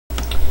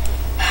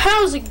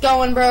How's it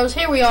going, bros?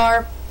 Here we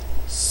are.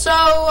 So,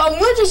 I'm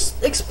going to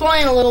just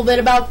explain a little bit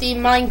about the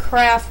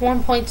Minecraft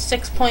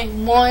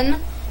 1.6.1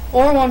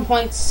 or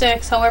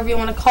 1.6, however you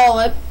want to call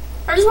it.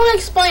 I just want to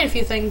explain a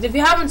few things if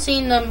you haven't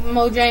seen the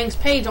Mojang's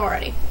page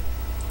already.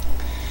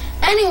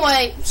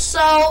 Anyway,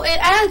 so it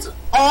adds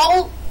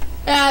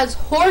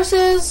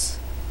horses,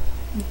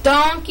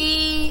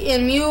 donkey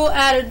and mule,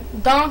 added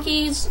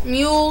donkeys,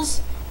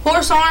 mules,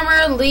 horse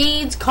armor,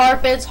 leads,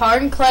 carpets,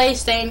 hardened clay,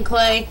 stained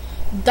clay,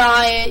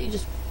 diet. You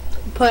just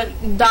put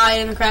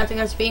diet in the crafting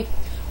recipe.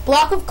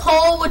 Block of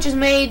coal, which is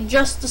made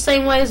just the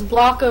same way as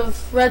block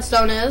of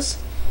redstone is.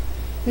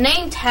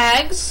 Name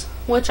tags,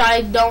 which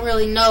I don't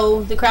really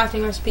know the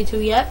crafting recipe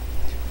to yet.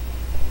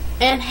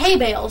 And hay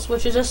bales,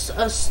 which is just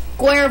a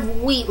square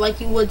of wheat like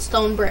you would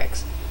stone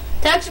bricks.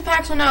 Texture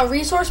packs are now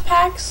resource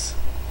packs,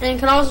 and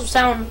can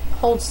also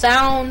hold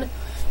sound.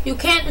 You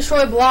can't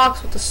destroy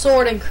blocks with the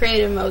sword in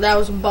creative mode. That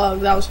was a bug.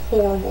 That was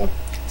horrible.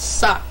 It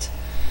sucked.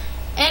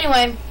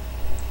 Anyway,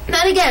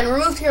 then again,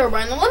 removed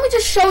Herobrine. Now let me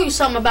just show you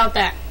something about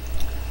that.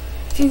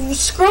 If you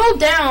scroll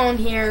down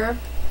here,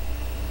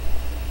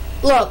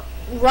 look,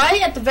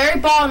 right at the very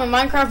bottom of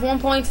Minecraft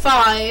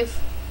 1.5,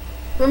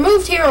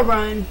 removed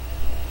Herobrine.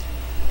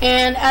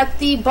 And at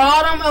the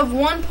bottom of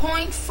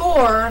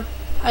 1.4,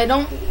 I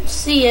don't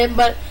see it,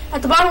 but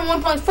at the bottom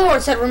of 1.4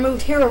 it said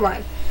removed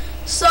Herobrine.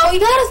 So you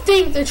gotta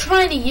think they're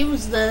trying to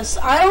use this.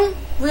 I don't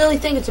really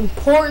think it's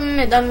important.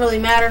 It doesn't really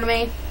matter to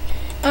me.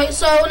 Alright,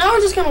 so now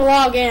we're just gonna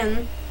log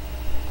in.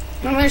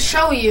 I'm gonna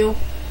show you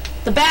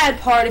the bad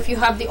part if you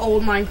have the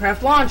old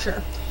Minecraft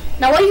launcher.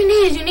 Now what you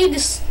need is you need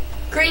this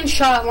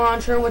screenshot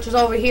launcher, which is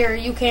over here.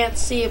 You can't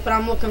see it, but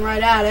I'm looking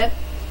right at it.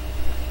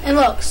 And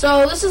look,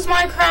 so this is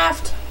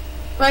Minecraft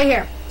right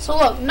here. So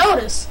look,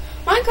 notice,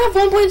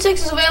 Minecraft 1.6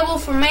 is available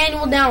for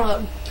manual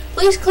download.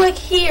 Please click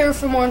here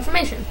for more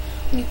information.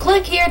 When you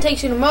click here, it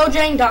takes you to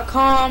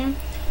Mojang.com,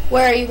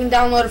 where you can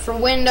download it for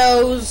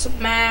Windows,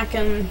 Mac,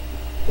 and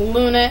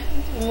Linux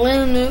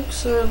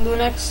or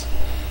Linux.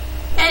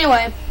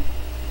 Anyway,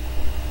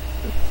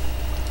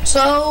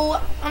 so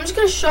I'm just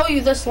going to show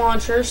you this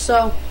launcher.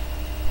 So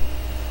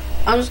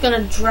I'm just going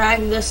to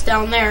drag this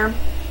down there.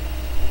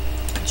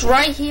 It's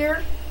right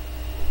here.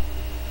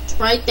 It's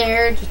right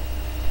there. Just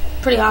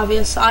pretty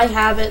obvious. I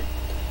have it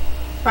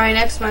right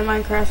next to my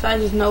Minecraft. I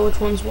just know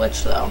which one's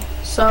which though.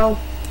 So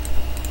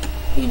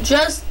you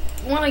just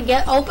want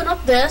to open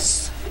up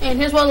this, and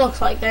here's what it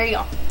looks like. There you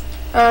go.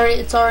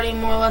 It's already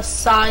more or less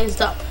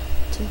sized up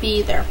to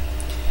be there.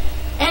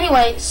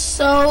 Anyway,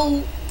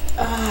 so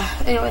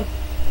anyway,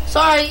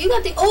 sorry, you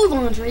got the old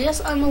launcher.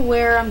 Yes, I'm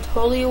aware. I'm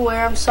totally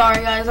aware. I'm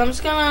sorry, guys. I'm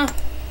just gonna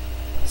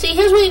see.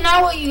 Here's what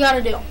you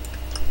gotta do.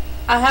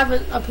 I have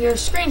it up here,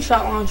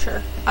 screenshot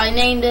launcher. I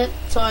named it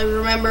so I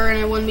remember, and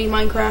it wouldn't be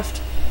Minecraft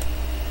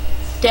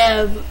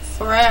Dev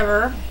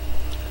forever.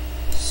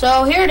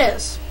 So here it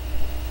is.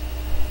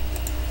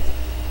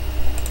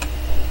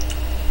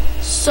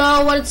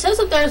 So what it says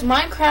up there is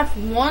Minecraft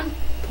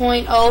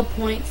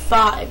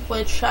 1.0.5,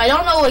 which I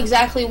don't know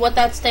exactly what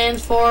that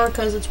stands for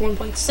because it's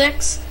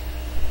 1.6.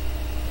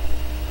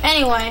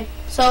 Anyway,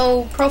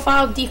 so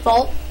profile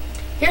default.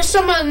 Here's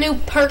some of the new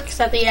perks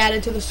that they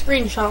added to the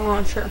screenshot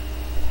launcher.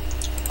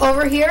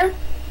 Over here,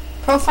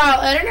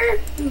 profile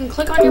editor, you can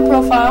click on your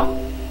profile.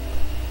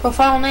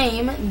 Profile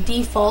name,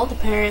 default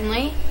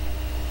apparently.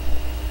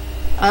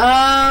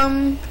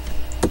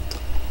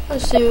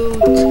 Let's do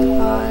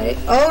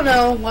oh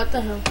no, what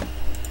the hell?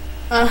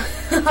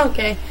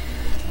 Okay.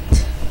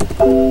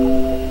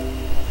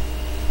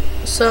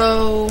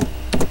 So,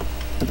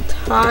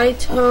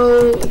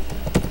 Taito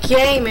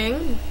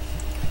Gaming.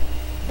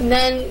 And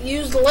then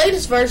use the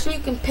latest version. You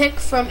can pick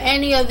from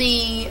any of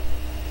the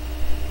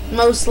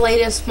most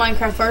latest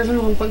Minecraft versions,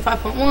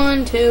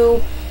 1.5.1,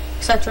 2,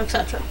 etc.,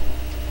 etc.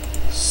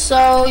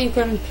 So you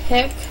can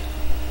pick,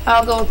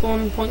 I'll go with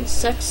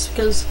 1.6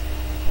 because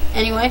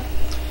anyway.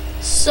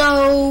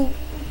 So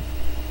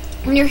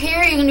when you're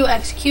here, you can do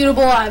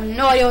executable. I have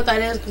no idea what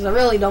that is because I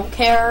really don't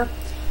care.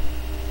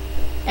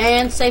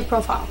 And save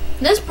profile.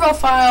 This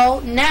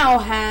profile now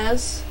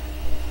has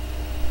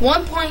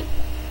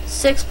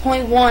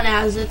 1.6.1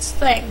 as its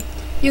thing.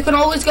 You can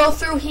always go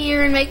through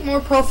here and make more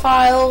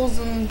profiles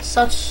and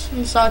such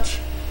and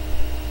such.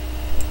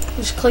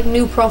 Just click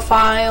new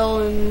profile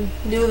and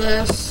do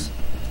this.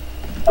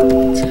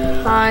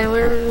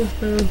 Tyler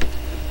and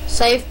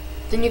save.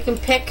 Then you can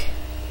pick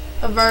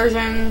a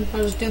version.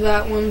 I'll just do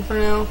that one for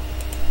now.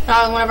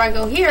 Now whenever I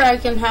go here, I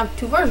can have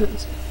two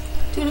versions.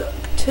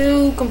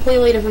 Two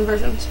completely different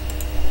versions.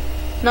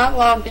 Not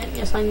logged in.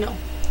 Yes, I know.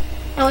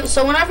 Anyway,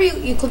 so whenever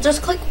you could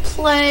just click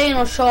play and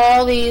it'll show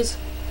all these.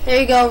 There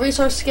you go.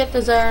 Resource skip.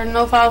 Is there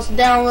no files to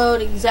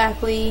download?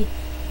 Exactly.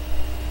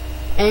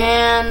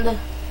 And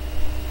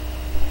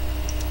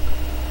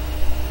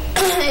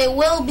it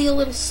will be a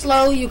little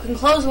slow. You can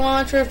close the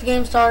launcher if the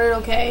game started.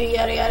 Okay,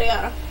 yada yada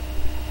yada.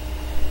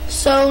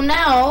 So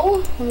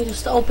now, let me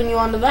just open you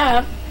onto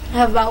that. I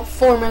have about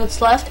 4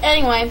 minutes left.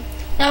 Anyway,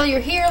 now that you're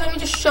here, let me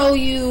just show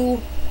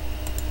you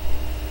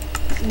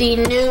the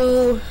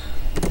new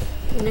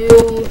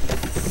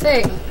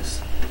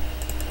things.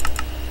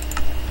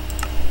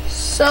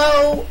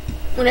 So,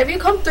 whenever you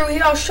come through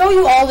here, I'll show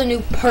you all the new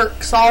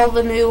perks, all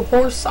the new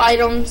horse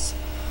items,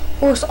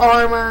 horse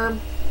armor,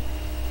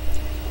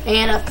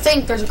 and I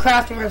think there's a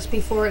crafting recipe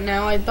for it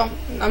now.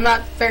 I'm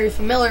not very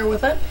familiar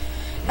with it.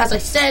 As I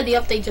said, the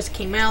update just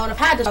came out. I've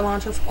had this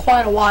launcher for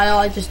quite a while.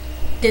 I just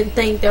didn't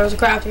think there was a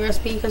crafting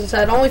recipe because it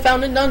said only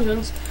found in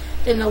dungeons.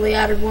 Didn't know they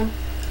added one.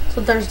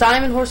 So there's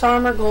diamond, horse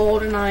armor,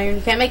 gold, and iron.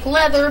 You can't make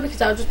leather because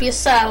that would just be a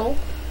saddle.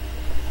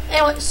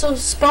 Anyway, so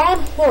spawn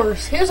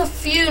horse. Here's a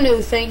few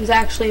new things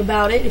actually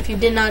about it if you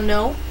did not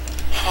know.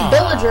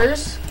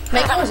 Villagers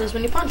make noises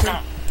when you punch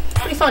them.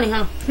 Pretty funny,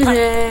 huh?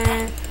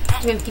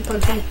 I'm gonna keep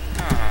punching.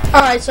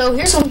 Alright, so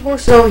here's some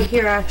horses over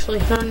here actually.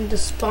 I don't need to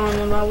spawn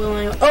them, I will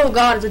anyway. Oh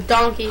god, it's a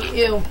donkey.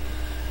 Ew.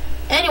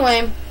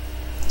 Anyway,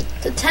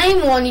 to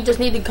tame one, you just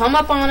need to come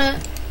up on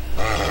it.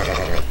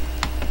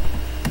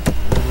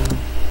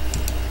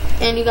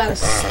 And you gotta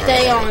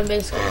stay on,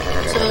 basically.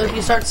 So if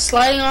you start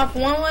sliding off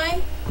one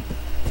way,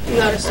 you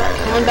gotta start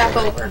coming back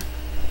over.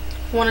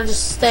 You wanna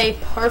just stay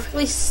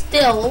perfectly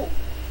still.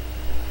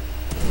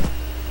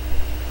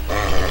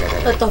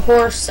 Let the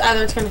horse,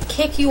 either it's gonna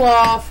kick you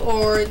off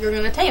or you're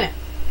gonna tame it.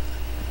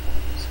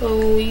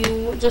 So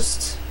you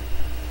just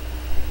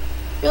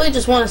really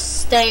just wanna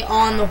stay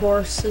on the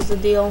horse is the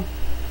deal.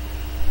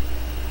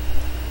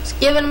 Just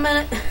give it a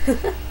minute.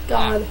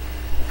 God.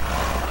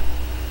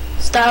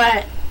 Stop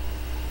it.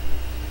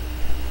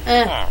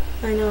 I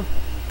know.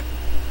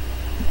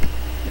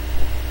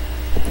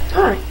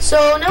 Alright,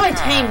 so now I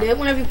tamed it.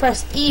 Whenever you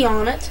press E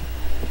on it,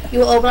 you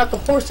will open up the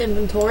horse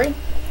inventory.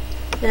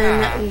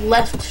 Then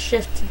left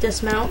shift to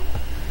dismount.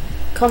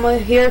 Come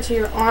over here to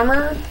your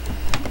armor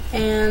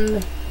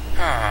and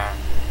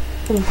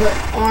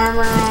put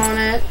armor on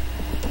it.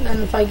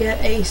 Then if I get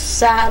a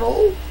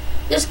saddle,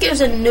 this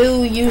gives a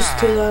new use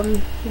to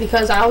them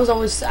because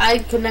I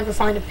could never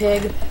find a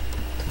pig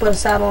to put a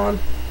saddle on.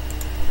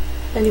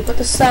 Then you put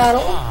the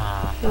saddle.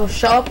 It'll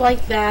show up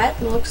like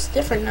that. It looks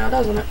different now,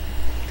 doesn't it?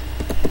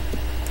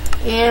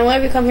 And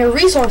whenever you come here,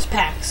 resource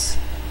packs.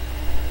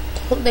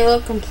 They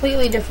look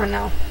completely different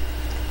now.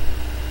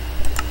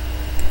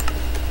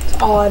 It's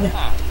odd.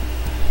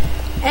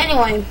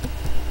 Anyway,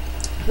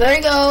 there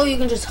you go. You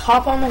can just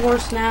hop on the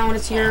horse now and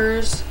it's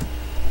yours.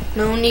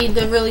 No need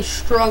to really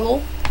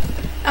struggle.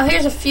 Now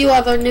here's a few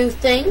other new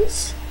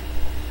things.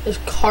 There's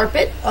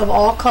carpet of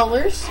all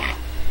colors.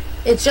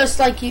 It's just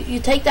like you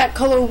take that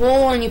color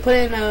wool and you put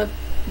it in a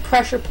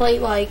pressure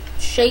plate like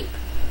shape.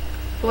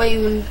 The way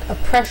you a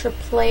pressure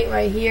plate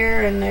right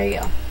here, and there you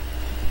go.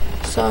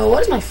 So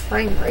what is my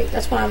frame rate?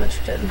 That's what I'm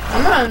interested in.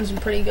 I'm running some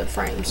pretty good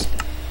frames.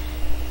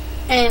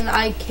 And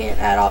I can't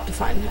add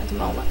Optifine at the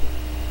moment.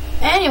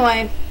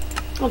 Anyway,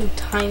 I'll do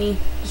tiny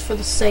just for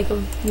the sake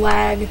of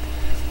lag.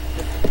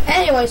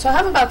 Anyway, so I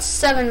have about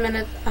 7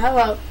 minutes. I have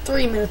about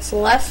 3 minutes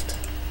left.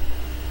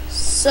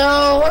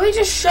 So let me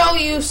just show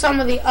you some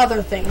of the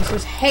other things.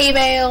 There's hay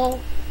bale,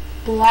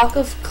 block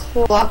of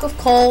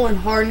coal, and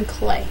hardened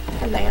clay.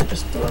 I think I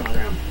just threw it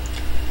around.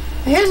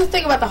 Now here's the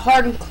thing about the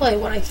hardened clay.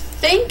 What I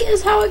think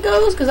is how it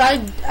goes, because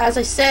as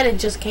I said, it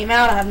just came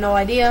out. I have no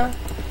idea.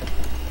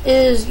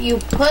 Is you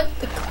put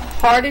the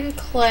hardened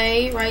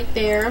clay right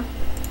there.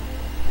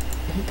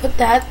 You put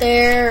that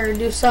there, or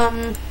do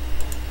something,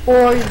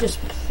 or you just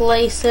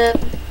place it,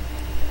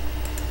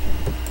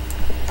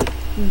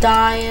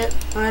 dye it.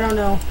 I don't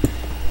know.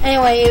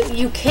 Anyway,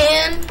 you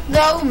can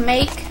though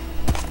make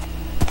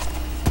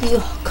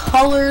the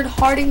colored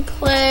hardened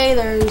clay.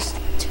 There's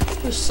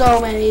so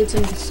many, it's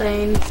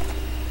insane.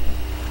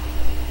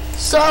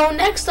 So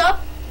next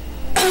up,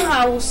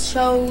 I will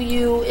show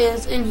you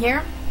is in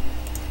here.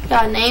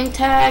 Got a name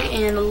tag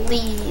and a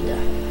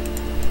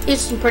lead. These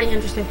are some pretty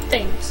interesting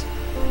things.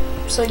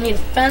 So you need a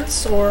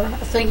fence, or I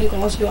think you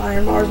can also do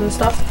iron bars and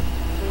stuff.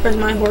 Where's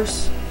my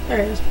horse? There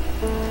it is.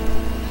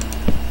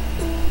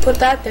 Put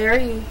that there.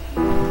 You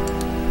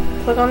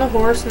click on the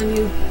horse, and then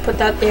you put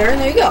that there, and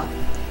there you go.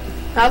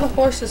 Now the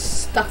horse is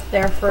stuck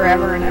there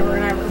forever and ever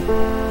and ever.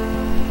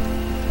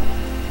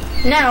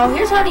 Now,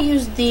 here's how to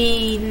use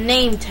the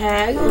name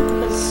tag,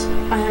 because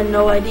I had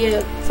no idea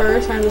at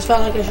first, and I just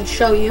felt like I should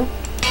show you.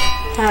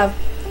 Have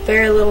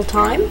very little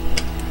time.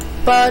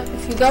 But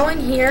if you go in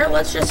here,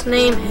 let's just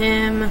name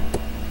him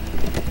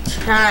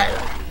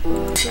Tyler.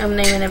 I'm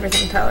naming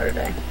everything Tyler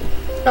today.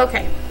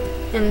 Okay.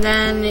 And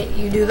then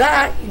you do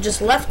that, you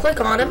just left click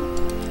on him,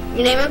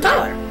 you name him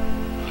Tyler.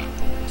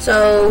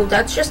 So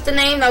that's just the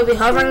name that will be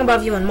hovering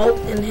above you and above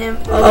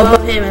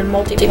him in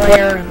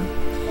multiplayer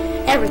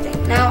and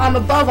everything. Now I'm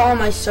above all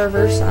my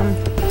servers. I'm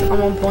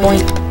on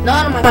 1.0.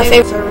 None of my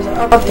favorite servers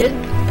are updated.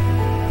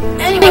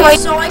 Anyway,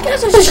 so I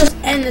guess I should just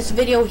end this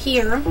video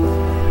here.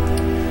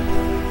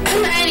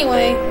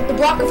 Anyway, the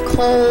block of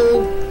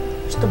coal,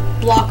 just a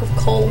block of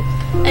coal.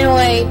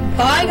 Anyway,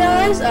 bye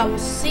guys. I will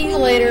see you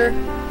later.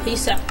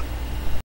 Peace out.